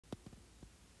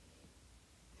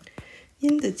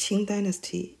In the Qing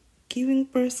dynasty, giving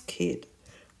birth kid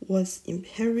was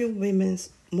imperial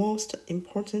women's most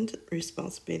important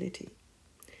responsibility.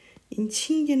 In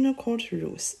Qing inner court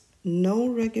rules, no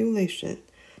regulation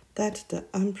that the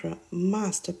emperor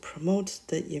must promote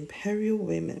the imperial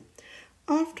women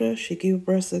after she gave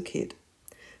birth a kid.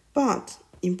 But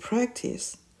in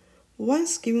practice,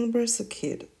 once giving birth a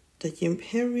kid, the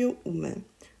imperial woman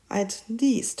at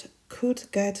least could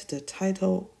get the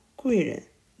title 贵人,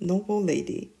 noble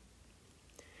lady.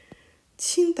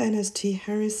 Qing dynasty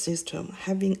Harry system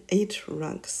having 8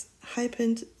 ranks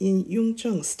happened in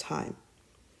Yongzheng's time.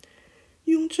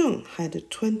 Yongzheng had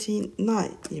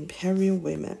 29 imperial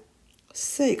women.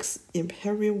 6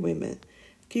 imperial women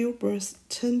gave birth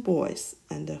 10 boys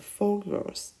and 4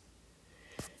 girls.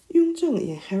 Yongzheng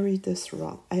inherited the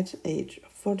throne at age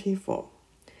 44.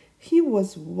 He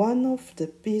was one of the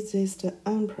busiest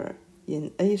emperors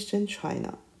in ancient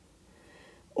China.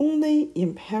 Only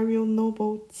imperial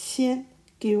noble Qian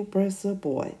gave birth a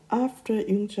boy after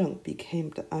Yongzheng became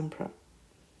the emperor.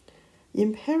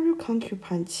 Imperial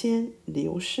concubine Qian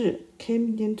Liu Shi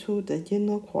came into the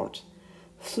inner court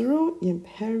through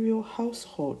imperial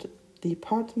household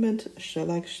department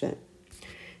selection.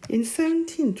 In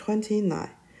 1729,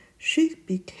 she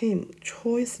became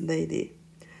choice lady.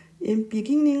 In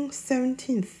beginning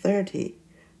 1730,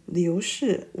 Liu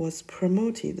Shi was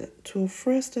promoted to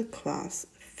first-class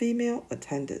female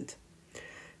attendant.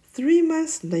 3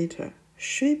 months later,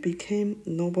 she became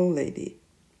noble lady.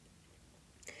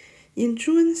 In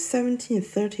June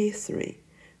 1733,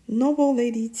 noble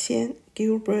lady Qian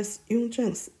gave birth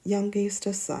Yongzheng's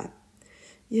youngest son.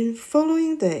 In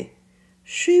following day,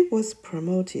 she was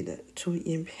promoted to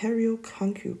imperial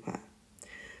concubine.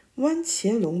 When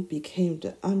Qianlong became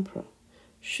the emperor,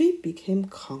 she became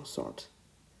consort.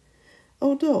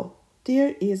 Although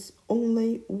there is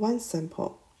only one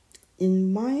sample,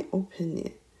 in my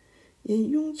opinion, in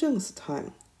Yongzheng's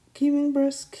time, giving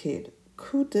birth kid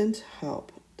couldn't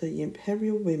help the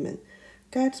imperial women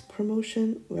get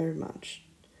promotion very much.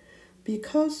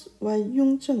 Because when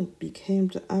Yongzheng became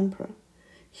the emperor,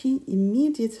 he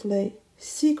immediately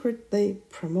secretly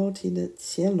promoted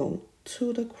Qianlong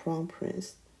to the crown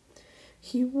prince.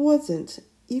 He wasn't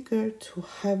eager to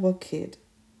have a kid.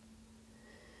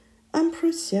 Emperor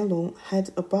Qianlong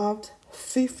had about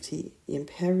 50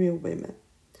 imperial women.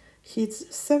 His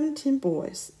 17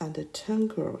 boys and 10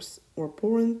 girls were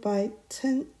born by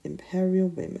 10 imperial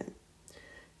women.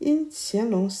 In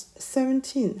Qianlong's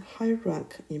 17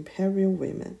 high-rank imperial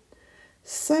women,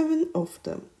 7 of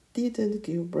them didn't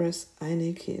give birth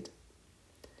any kid.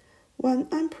 When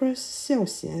Empress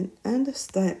Xiaoxian and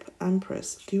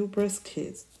step-empress gave birth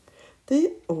kids,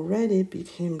 they already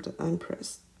became the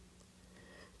empress.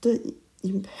 The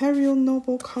imperial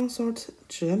noble consort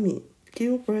Zhemin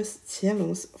gave birth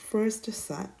Qianlong's first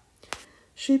son.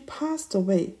 She passed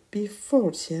away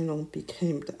before Qianlong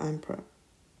became the emperor.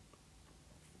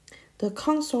 The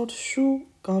consort Shu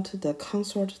got the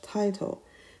consort title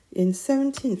in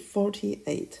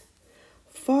 1748.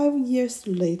 5 years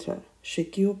later, she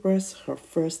gave birth her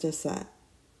first son.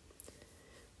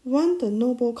 When the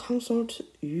noble consort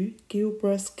Yu gave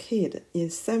birth kid in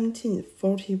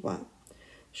 1741,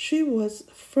 she was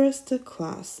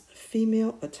first-class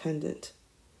female attendant.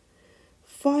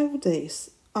 5 days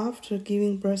after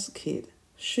giving birth kid,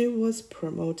 she was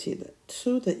promoted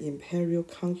to the imperial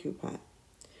concubine.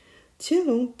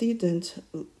 Qianlong didn't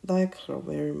like her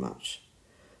very much,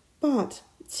 but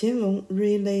Qianlong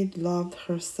really loved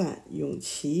her son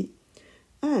Yongqi,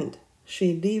 and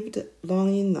she lived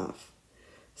long enough.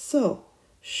 So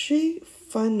she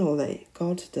finally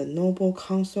got the noble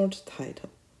consort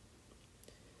title.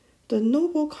 The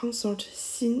noble consort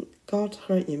Xin got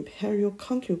her imperial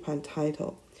concubine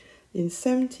title in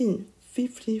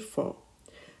 1754.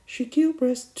 She gave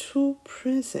birth to 2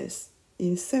 princes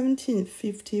in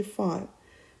 1755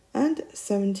 and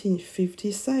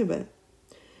 1757.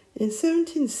 In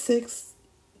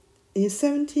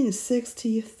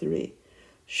 1763,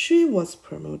 she was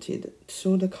promoted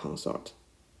to the consort.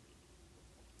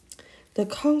 The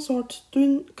consort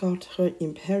Dun got her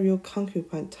imperial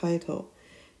concubine title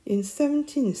in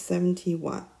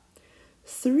 1771.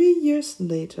 3 years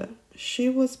later, she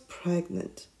was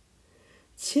pregnant.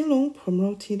 Qianlong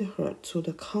promoted her to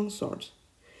the consort.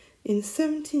 In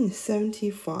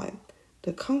 1775,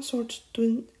 the consort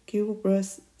Dun gave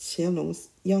birth Qianlong's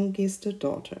youngest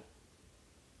daughter.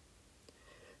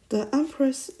 The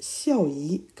Empress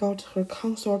Xiaoyi got her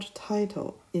consort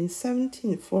title in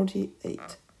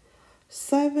 1748.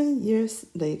 7 years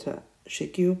later, she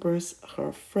gave birth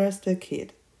her first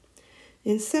kid.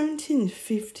 In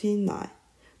 1759,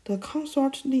 The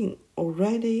consort Ling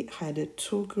already had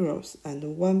 2 girls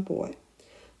and 1 boy.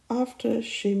 After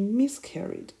she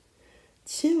miscarried,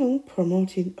 Qianlong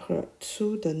promoted her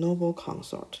to the noble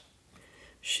consort.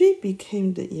 She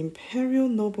became the imperial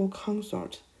noble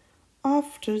consort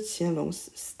after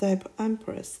Qianlong's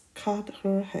step-empress cut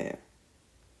her hair.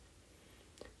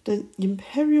 The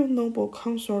imperial noble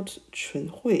consort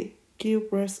Chunhui gave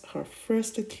birth her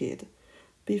first kid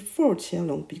before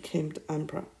Qianlong became the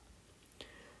emperor.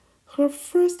 Her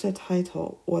first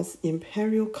title was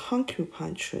Imperial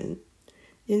Concubine Chun.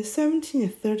 In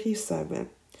 1737,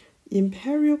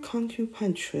 Imperial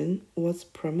Concubine Chun was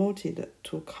promoted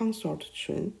to Consort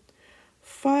Chun.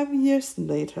 5 years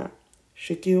later,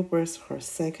 she gave birth her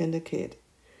second kid.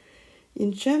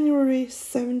 In January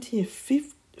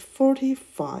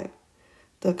 1745,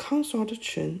 the Consort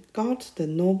Chun got the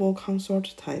noble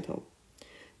consort title.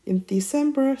 In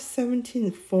December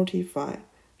 1745,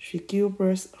 she gave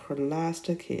birth her last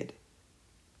kid.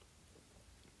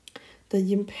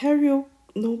 The imperial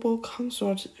noble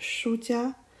consort Shu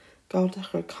Jia got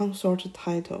her consort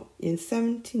title in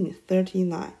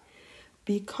 1739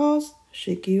 because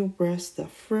she gave birth the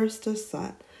first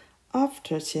son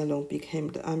after Qianlong became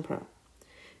the emperor.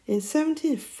 In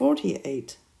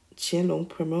 1748, Qianlong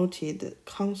promoted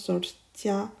consort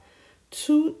Jia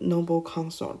to noble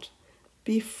consort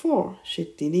before she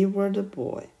delivered a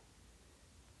boy.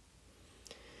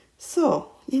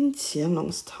 So, in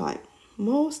Qianlong's time,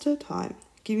 most of the time,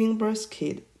 giving birth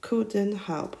kid couldn't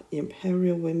help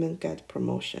imperial women get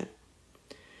promotion.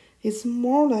 It's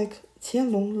more like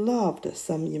Qianlong loved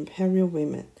some imperial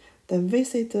women than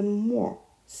visited them more,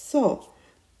 so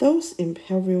those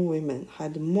imperial women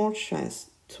had more chance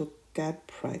to get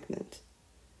pregnant.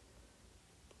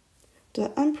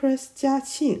 The Empress Jia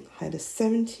Qing had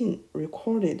 17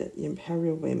 recorded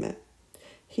imperial women.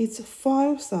 His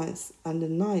 5 sons and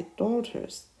 9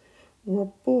 daughters were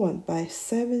born by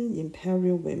 7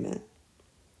 imperial women.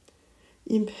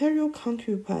 Imperial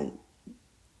concubine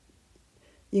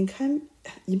Jian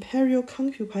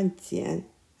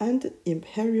and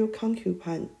Imperial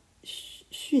concubine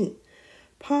Xun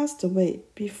passed away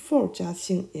before Jia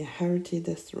Qing inherited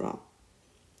the throne.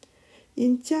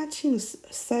 In Jia Qing's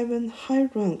 7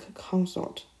 high-rank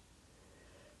consort,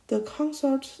 the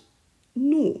consort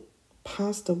Nu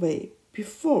passed away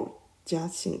before Jia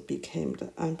Qing became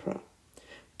the emperor.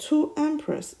 2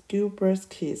 emperors gave birth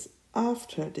kids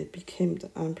after they became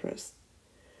the empress.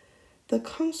 The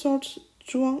consort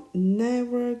Zhuang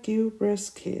never gave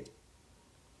birth kid.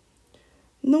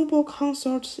 Noble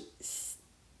consort Xin's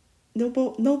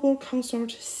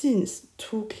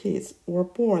 2 kids were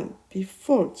born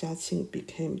before Jia Qing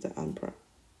became the emperor.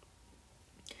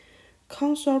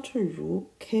 Consort Ru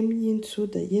came into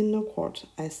the inner court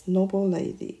as noble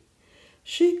lady.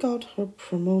 She got her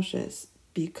promotions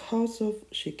because of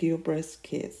she gave birth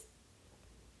kids.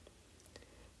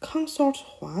 Consort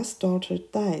Hua's daughter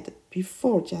died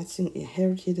before Jia Qing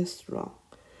inherited the throne.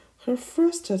 Her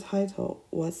first title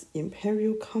was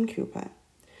Imperial Concubine.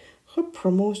 Her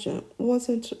promotion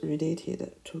wasn't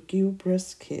related to give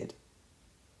birth kid.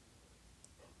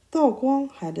 Dao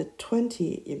Guang had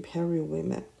 20 imperial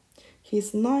women.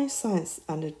 His 9 sons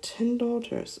and 10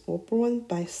 daughters were born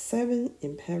by 7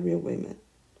 imperial women.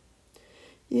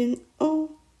 In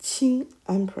old Qing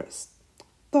empress,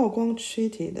 Dao Guang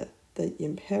treated the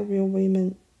imperial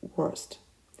women worst.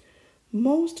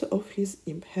 Most of his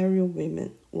imperial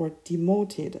women were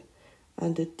demoted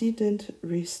and didn't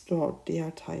restore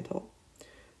their title.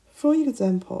 For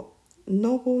example,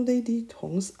 noble lady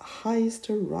Tong's highest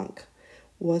rank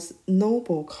was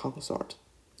noble consort.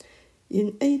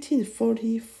 In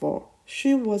 1844,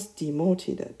 she was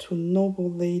demoted to noble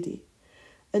lady.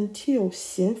 Until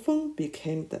Xianfeng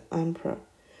became the emperor,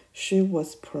 she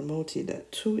was promoted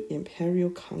to imperial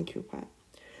concubine.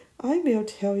 I will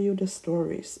tell you the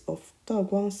stories of Dao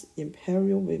Guang's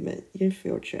imperial women in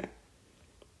future.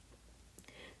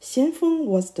 Xianfeng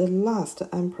was the last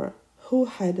emperor who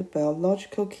had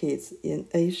biological kids in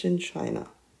ancient China.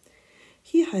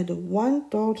 He had 1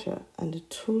 daughter and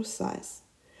 2 sons.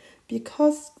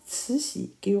 Because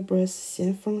Cixi gave birth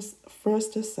Xianfeng's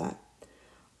first son,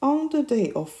 on the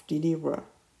day of delivery,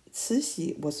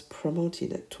 Cixi was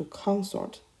promoted to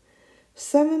consort.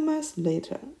 7 months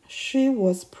later, she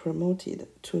was promoted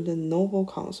to the noble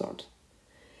consort.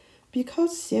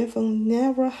 Because Xianfeng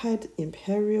never had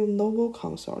imperial noble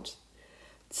consort,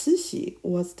 Cixi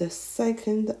was the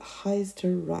 2nd highest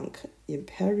rank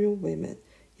imperial woman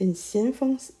in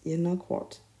Xianfeng's inner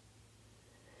court.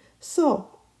 So,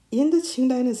 in the Qing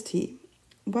dynasty,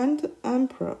 when the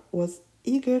emperor was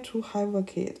eager to have a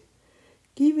kid,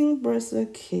 giving birth a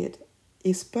kid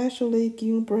especially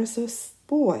giving birth a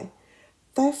boy,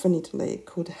 definitely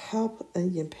could help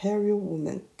an imperial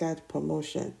woman get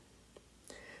promotion.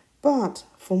 But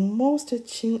for most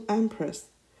Qing emperors,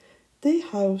 they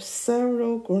have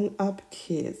several grown-up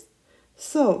kids,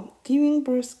 so giving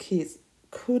birth kids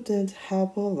couldn't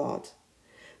help a lot.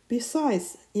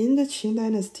 Besides, in the Qing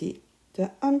dynasty,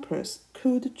 the emperors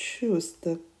could choose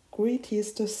the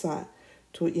greatest son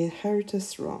to inherit the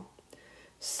throne.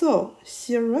 So,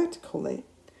 theoretically,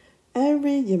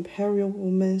 every imperial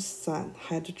woman's son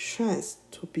had a chance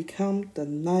to become the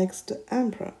next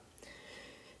emperor.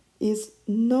 It's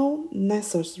not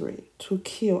necessary to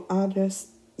kill other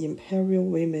imperial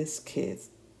women's kids.